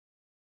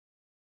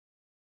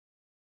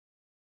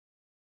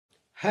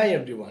Hi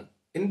everyone.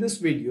 In this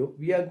video,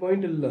 we are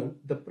going to learn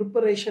the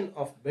preparation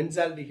of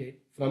benzaldehyde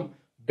from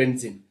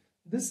benzene.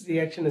 This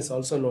reaction is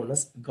also known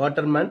as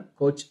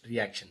Gattermann-Koch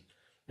reaction.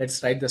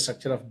 Let's write the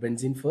structure of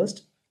benzene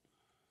first.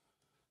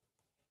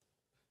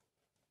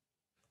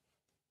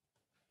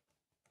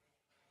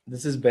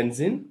 This is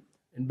benzene.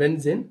 In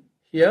benzene,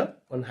 here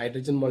one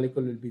hydrogen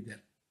molecule will be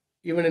there.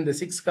 Even in the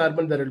 6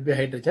 carbon, there will be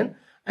hydrogen.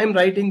 I am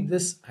writing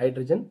this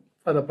hydrogen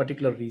for a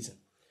particular reason.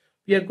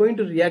 We are going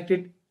to react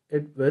it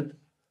with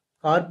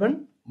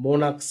carbon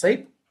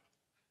monoxide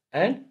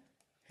and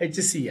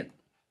HCl.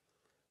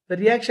 The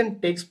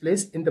reaction takes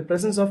place in the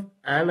presence of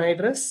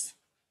anhydrous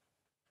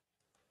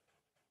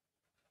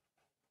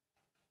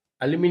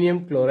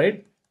aluminium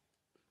chloride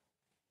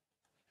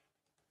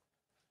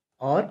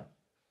or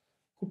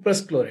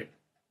cuprous chloride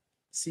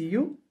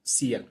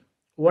CuCl.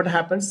 What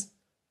happens?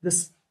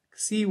 This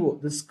CO,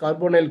 this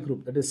carbonyl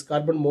group, that is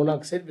carbon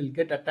monoxide, will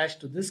get attached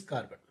to this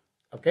carbon.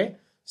 Okay,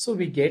 so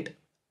we get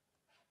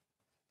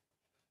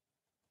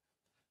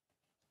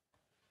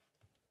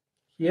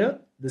here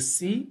the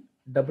C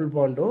double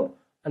bond O,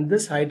 and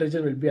this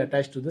hydrogen will be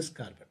attached to this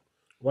carbon.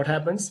 What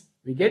happens?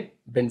 We get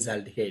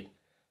benzaldehyde.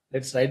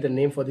 Let's write the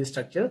name for this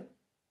structure.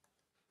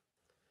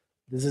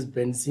 This is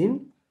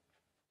benzene.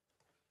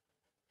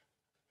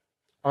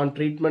 On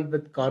treatment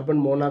with carbon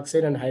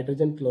monoxide and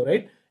hydrogen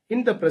chloride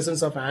in the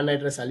presence of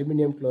anhydrous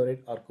aluminium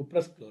chloride or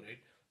cuprous chloride,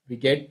 we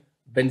get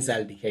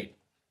benzaldehyde.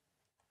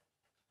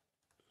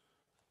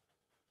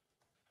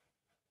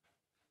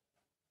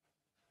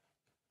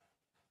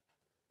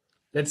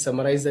 Let's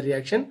summarize the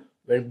reaction.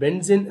 When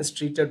benzene is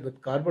treated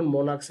with carbon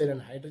monoxide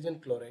and hydrogen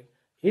chloride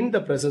in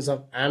the presence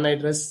of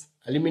anhydrous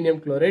aluminium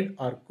chloride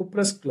or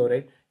cuprous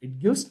chloride, it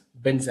gives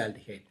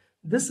benzaldehyde.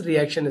 This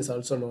reaction is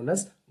also known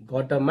as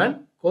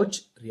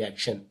Gattermann-Koch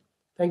reaction.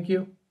 Thank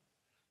you.